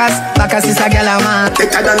 Backers is a gyal a man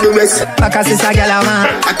better than the rest. Backers is a gyal a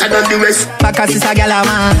man better than the rest. Backers is a gyal a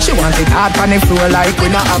man. She want it hard on the floor like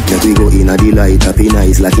we not up. Let we go inna the light, happy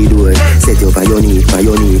nice lucky door. Set you for your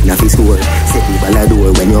need, na fi score. Set the ball a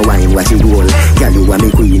door when you wine, watch it roll. Girl you a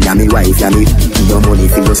me queen, a me wife, a me. Your money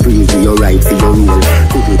for your spree, for your right, for your rule.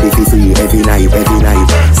 Could be free every night.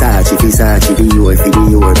 Sachi fi Versace, Dior,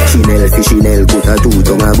 Dior, Chanel, Chanel, put a two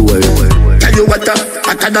tongue a bowl. Tell you what,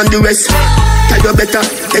 hotter than the rest. Tell you better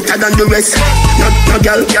than the rest. No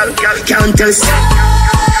girl can't test.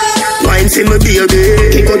 Wine for me baby.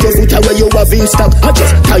 Kick out your foot away you have in stock. I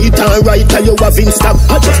just tight and right tell you have in stock.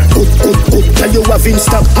 I just good tell you have in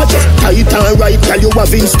stock. I just tight and right tell you have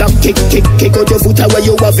in stock. Kick out your foot away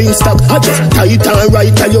you have in stock. I just tight and right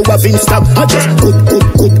tell you have in stock. I just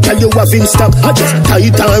good tell you have in stock. I just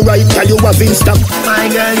tight and right tell you have in stock. My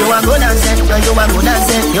girl, you are good as it. You are good as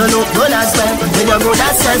it. You look good as well. When you're good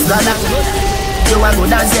as it, brother. You are good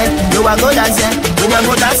as it. You are good as it. When you're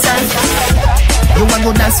good as it. You are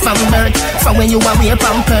good as from birth, from when you are wear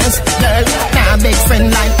pampers, girl. Nah, big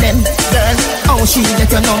friend like them, girl. Oh, she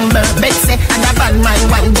get your number, big say, and a bad man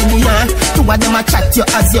wine in the air. Two of them a chat you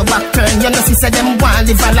as your back turn. You know she said them want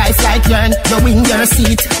live a life like yourn. You win your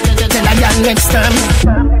seat, tell a girl next term.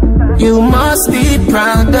 You must be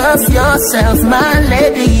proud of yourself, my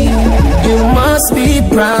lady. You must be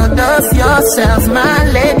proud of yourself, my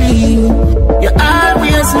lady. You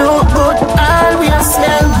always look good, always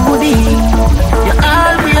smell goody. You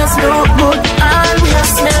always look good, always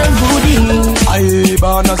smell goody. I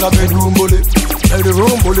born as a bedroom bully.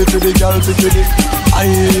 Bedroom bully to the girl to kill it.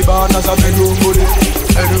 I born as a bedroom bully.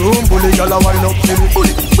 Bedroom bully, girl a wind up to the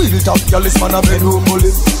bully. Built up, girl is man a bedroom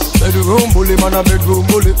bully. Bedroom bully, man a bedroom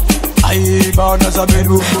bully. I born as a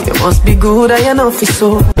bedroom bully. You must be good, I know for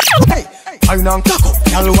so. Hey, wine and cock up,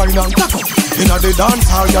 girl wine and cock up. Inna the dance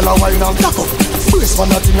hall, girl a wine and cock up. Brace for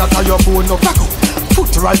nothing at your bone no crack up.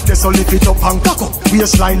 Foot right there so lift it up and cock up.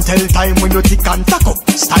 Waistline tell time when you tick and tack up.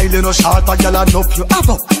 Style in a short a girl and up you have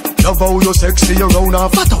up. Love how you sexy, you round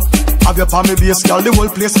and fat up. Have your palmy base, girl, the whole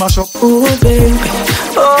place mash up. Ooh baby,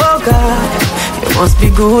 oh God, you must be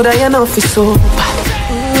good, I know for so.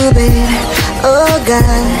 Ooh baby, oh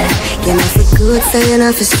God, you know for good, so you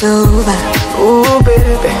know for sober. Ooh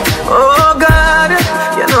baby, oh God,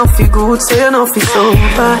 you know for good, so you know for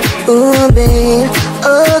sober. Ooh baby,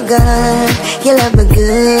 oh God, you love me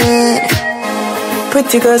good.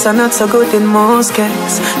 Pretty girls are not so good in most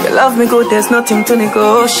cases. You love me good, there's nothing to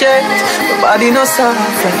negotiate. Your body no soft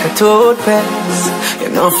like a toothpaste. You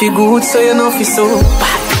know feel good, so you know feel so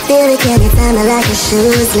bad. Baby, can you tell me like a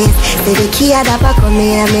shoes list? Say the key at the back of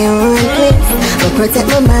me and me own place. But protect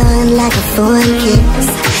my mind like a phone kiss.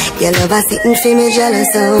 Your love a sitting for me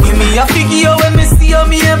jealous of. Give me a figure when me see you,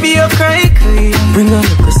 me and be a cry. Bring a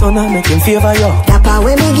little son and make him favor you. That part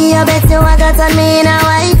when me give you bet you I got on me in a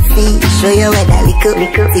wifey. Show you where that little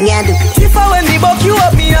thing I do. If I when me buck you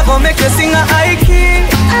up, me I gon' make you sing a high key.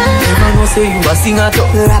 Never know say you a singer too.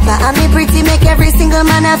 Rapper and me pretty make every single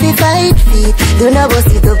man have 5 feet. Do not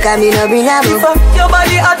bust it up, cause me no bring a book. Your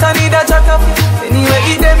body hot and need a jack up. Anyway,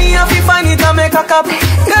 eat them, me have to find it and make a cup.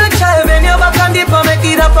 Girl child, bend your back and dip and make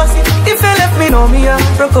it a pussy. If you left me, know me, I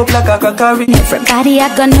broke up like a kakari. Everybody I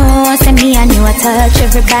gonna know, send me a new touch.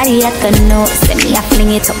 Everybody I gonna know, send me a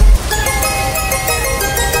fling it up.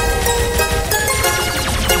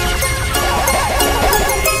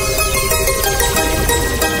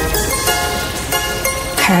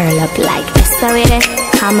 Curl up like this already.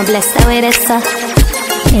 I'm a blessed with it, so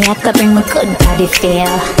me I could bring my good body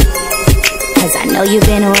feel. Cause I know you've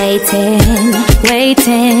been waiting.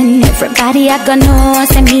 Everybody I gonna know,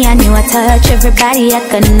 send me a new touch. Everybody I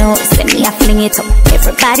gonna know, send me a fling it up.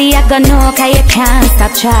 Everybody I gonna know, cause you can't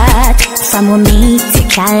stop chat. From with me, you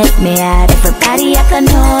can't let me out. Everybody I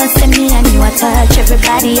gonna know, send me a new touch.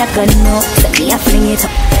 Everybody I gonna know, send me a fling it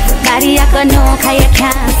up. Everybody I gonna know, cause you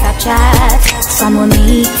can't stop chat. From with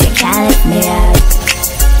me, you can't let me out.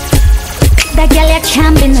 That girl, you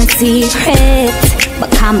can't be no secret.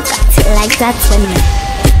 But come got it like that when you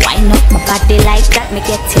wind up my body like that, me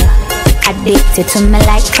get you addicted to me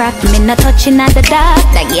like crack. Me no touching at the dark,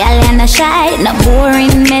 that girl you no shy. No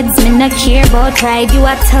boring meds, me no care about pride. You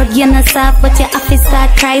a tug, you no soft, but your office start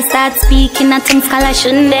cry. Start speaking, I think scholar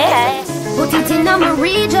shouldn't they? Put it in my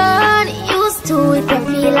region, used to it, I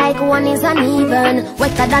feel like one is uneven.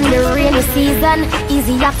 Wetter than the rainy season,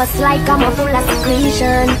 easy up a slide, I'm a full of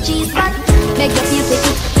secretion. Cheese but make you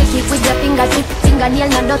feel pick it with your fingertip. Fingernail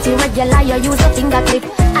not dirty, regular, you use a finger clip.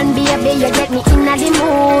 And baby, you get me in the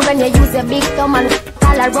mood when you use your big thumb and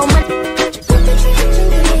all around me.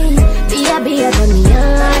 Be a dunian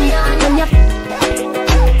when you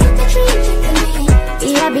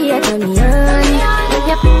be a dunian when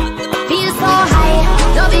you feel so high.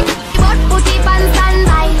 Love it, but put it on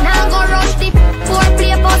standby. Now go rush the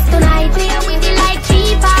foreplay bus tonight. Play with it like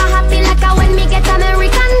FIFA, happy like a when me get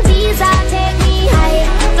American visa. Take me high.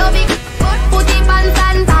 Love it, but put it on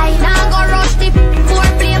standby. Now go rush the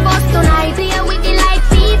foreplay bus tonight. Play with it like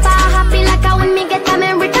FIFA, happy like a when me get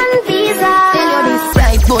American visa.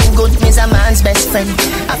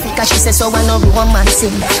 friend. Africa, she says, so I know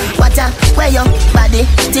romancing. What a, where your body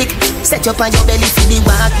tick. Set up on your belly for the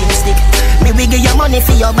walking stick. Me we give you money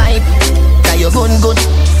for your bike. Cause you're gun good,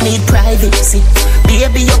 need privacy.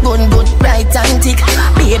 Baby, you're gun good, right and tick.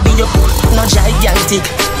 Baby, you're no gigantic.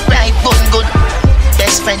 Right, gun good.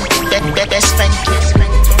 Best friend, best friend.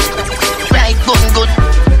 Right, gun good.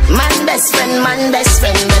 Man, best friend, best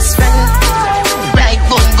friend. Right,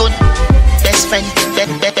 gun good. Best friend,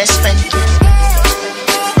 best friend.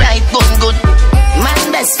 Right, gun good.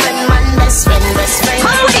 Man, best friend.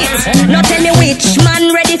 Wait, now tell me which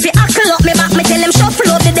man ready to hackle up me back. Me tell him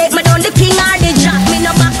shuffle up the deck. Me done the king or the jack. Me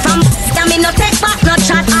no back from and me no take back no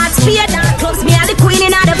chat. Ask fear that clubs me are the queen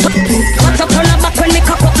in the what up on the back when me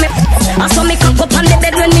cock up me. I saw me cock up on the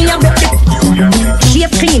bed when me a broke it.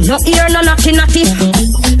 Shape clean, no ear, no naughty. You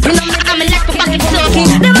know me, I'm like the pocket fluffy.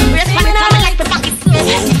 Them responding, I'm like the pocket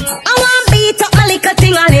fluffy. I want beat up my little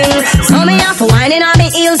ting-a-ling. So me have whining on me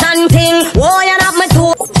heels and ting. Whoa, you have my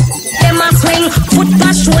toe. Them a swing. Foot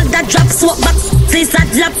pass, shoulder drop, swap back. This a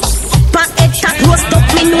drop. Back head tap, roast up.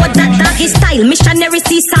 Me know that doggy style. Missionary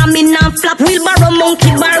seesaw, me non flap. Wheelbarrow,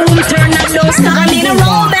 monkey bar, room turn and don't stop. I'm in a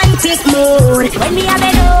romantic mood. When me a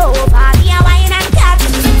bed over, me a wine and cat.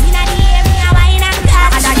 Inna the air, me a wine and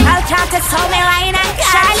cat. And I culture to so me wine and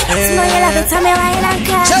cat. Know you love it, so me wine and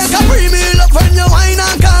cat. Take a free meal up when you wine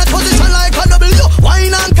and cat. Position like a W,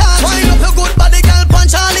 wine and cat. Wine up your good body, girl,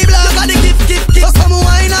 punch all the block. Got the gift, so come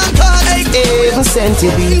wine and cat. Even sent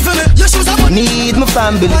to be. For me, your shoes are need my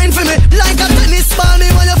family. Wine for me, like a tennis ball, me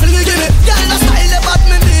when you fling it, give me. Girl, the style about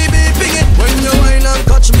me, baby, ping it. When you wine and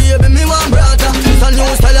catch me, baby, me want brother. It's a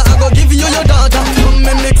new style, I go give you your daughter. Come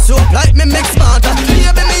me mix you up like me mix smarter.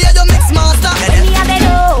 Baby, me hear you mix master. When me a bed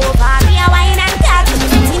over, me a wine and cat.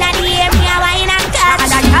 Inna the air, me a wine and cat.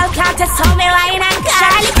 And I culture to so me wine and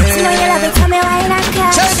cat. Know you love it, so me wine and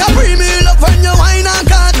cat. Take a free meal up when you wine and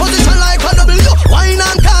cat. Position like a W, wine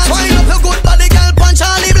and cat. Wine up your good body, girl, punch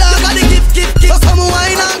all the block. Got the gift, so come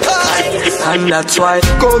wine and cat. And that's why.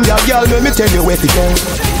 Come here, girl, let me tell you where to go.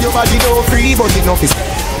 Your body no free, but it no fit.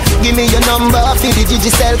 Give me your number, for the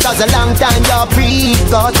Digicel, cause a long time you're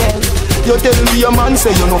pre-cartel. You tell me your man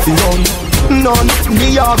say you're nothing done. None,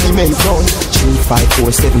 the argument's done. 3, 5,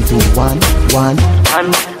 4, 7, 2, 1, 1.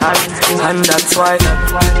 And that's why.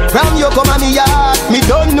 From you come on me yard, me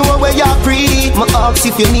don't know where you're free. My ask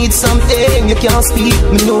if you need something, you can't speak.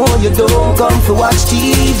 Me know you don't come for watch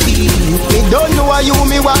TV. Me don't know why you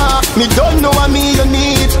me want, me don't know what me you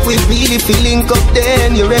need. We really feeling up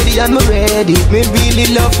then, you ready and me ready. Me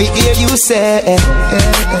really love to hear you say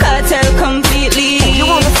Cartel completely.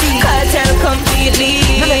 Cartel completely.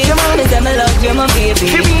 Me say me love you, my baby.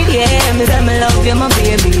 Yeah, me say me love you, my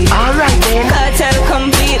baby. Alright then. Cartel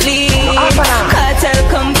completely. Cartel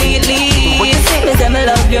completely. Me say me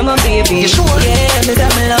love you, my baby. Yeah, me say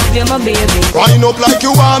me love you, my baby. Wind up like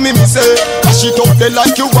you want me say. Cash it up there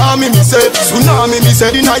like you want me say. Tsunami me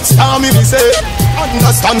say, the night star me say.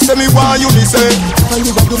 Understand say me why you me say. What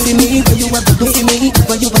you a do for me, what you a do for me,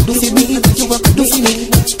 what you a do for me, what you a do for me.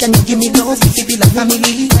 Can you give me love if you be like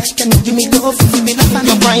family? Can you give me love if you be like family?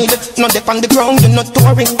 You ride, not up on the ground, you're not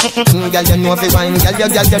touring. Girl, you know if you wine, girl,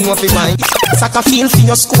 you know if you wine. Sack a feel for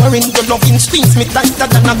your scoring, your loving squeeze me tighter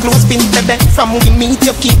than a clothespin, baby. From we meet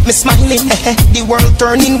you keep me smiling. The world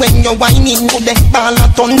turning when you're whining. Go the ball a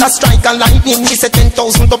thunder strike a lightning. She said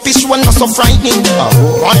 10,000 to fish one not so frightening.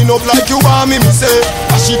 Wind up like you want me say.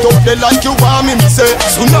 Cash it up there like you want me say.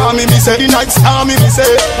 Tsunami me say, the night star me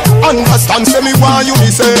say. Understand say me why you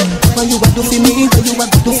me say. What you a do for me, what you a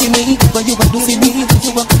do for me, what you a do for me, what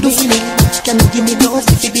you a do for me. Can you give me love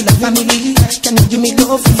if you be like family? Can you give me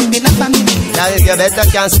love if you be like family? Now you better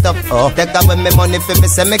can't stop. Take away me money for me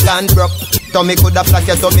say me can't broke. Tommy coulda flat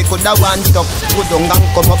your tummy coulda one top. Good down and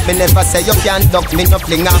come up, me never say you can't duck. Me no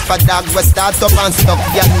fling off a dog, we start up and stop.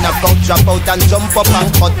 You knock out, drop out and jump up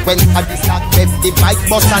and cut. When at the start, the bike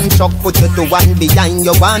bus and truck. Put you to one behind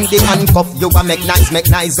you, one the handcuff. You a make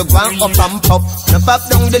nice, you go up and pop. No pop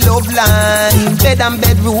down the love line. Bed and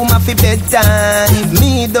bedroom off the bedtime.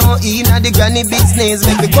 Me don't in at the granny business.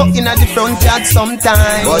 Make me go in at the front yard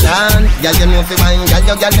sometime. Hold on, girl you know fi wine, girl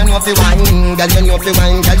you know fi wine, girl you know fi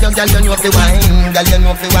wine, girl you know fi wine. Girl, you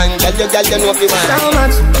know fi wine, girl, you know fi wine.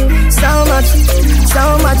 So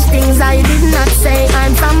much things I did not say.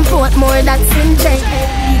 I'm from Portmore, that's in J.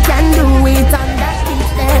 You can do it on that beach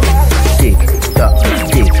there. Tick tock,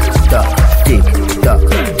 tick tock, tick tock,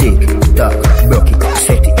 tick tock. Broke it,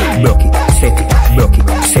 set it, broke it, set it, broke it,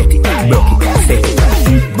 set it, broke it, set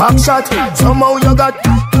it. Back shot, somehow you got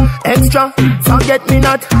extra. Forget me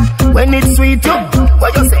not when it's sweet. You,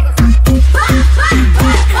 what you say?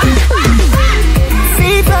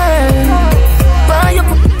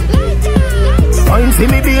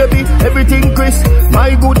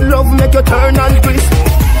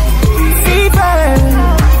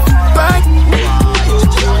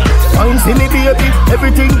 See me baby,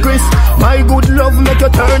 everything crisp. My good love make you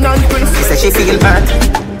turn and crisp. She say she feel hurt,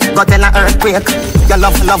 go tell her earthquake. Your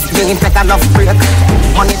love me, take a love break.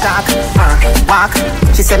 Money talk, walk.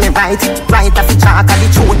 She say me right off the chalk. And the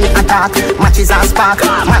truth me attack, matches and spark.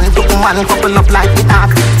 Man to man, couple up like the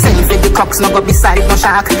ark. Same for the crooks, no go beside no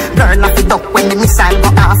shark. Girl off the duck when the missile go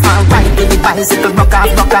off. And ride to the bicycle, rock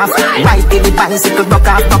off. Ride to the bicycle, rock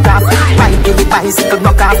off. Ride to the bicycle,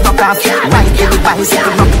 rock off. Ride to the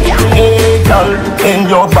bicycle, rock off. Hey girl, in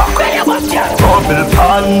your back, bubble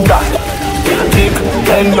panda. Tick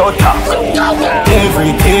in your top,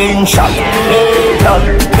 everything shot. Hey girl,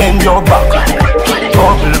 in your back,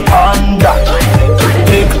 bubble panda.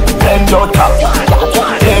 Tick in your top,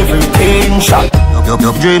 everything shot.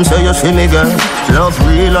 Your dreams say you see me girl, love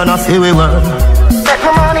real and I feel we world.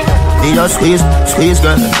 Be a squeeze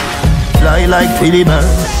girl, fly like Twilly bird.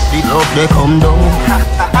 The love they come down.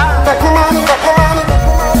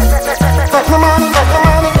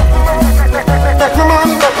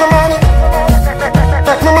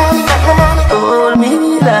 Hold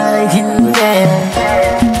me like you can.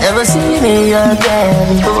 Never see me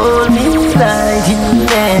again. Hold me like you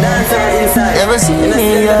can. Never see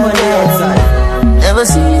me again. Never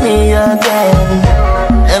see me again.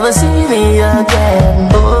 Never see me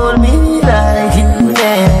again. Hold me like you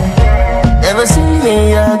can. Never see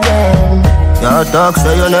me again. Your talk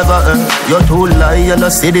say you never earn. You too lie, you no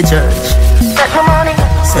see the church.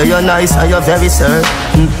 Say you're nice and you're very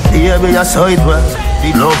certain. Baby, I saw it well.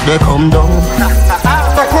 The love they come down.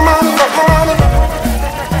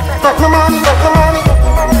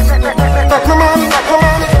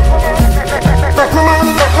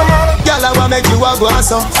 Girl, I wanna make you a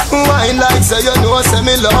guasso. Wine like say you know, say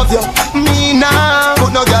me love you. Me nah,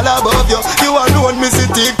 put no girl above you. You alone, me see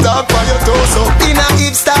TikTok for your torso. In a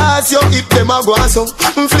hip stars, you hip them a guasso.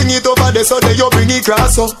 Fling it over there so they you bring it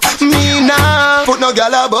cross up. Me nah, put no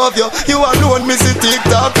girl above you. You alone, me see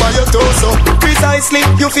TikTok for your torso. Precisely,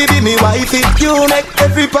 you feel be me wifey. You make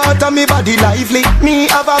every part of me body lively. Me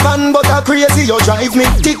have a van but a crazy you drive me.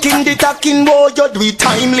 Ticking the tacking, boy, you do it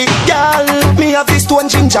timely. Girl, me have this stone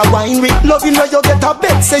ginger wine with. Loving where you get a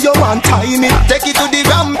bed, say you want tie me. Take it to the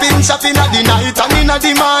ramping shop in the night and in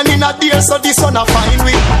the morning a day, so this one a fine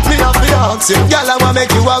with. Me have to ask you, girl, I wanna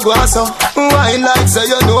make you a guasso. Wine like say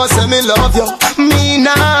you know, say me love you. Me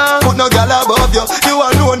nah, put no girl above you. You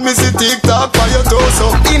alone, me see TikTok for your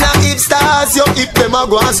torso. In a hip stars, you hip them a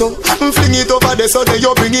guasso. Fling it over there so they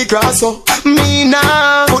you bring it cross up. Me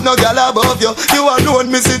nah, put no girl above you. You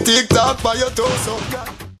alone, me see TikTok for your torso.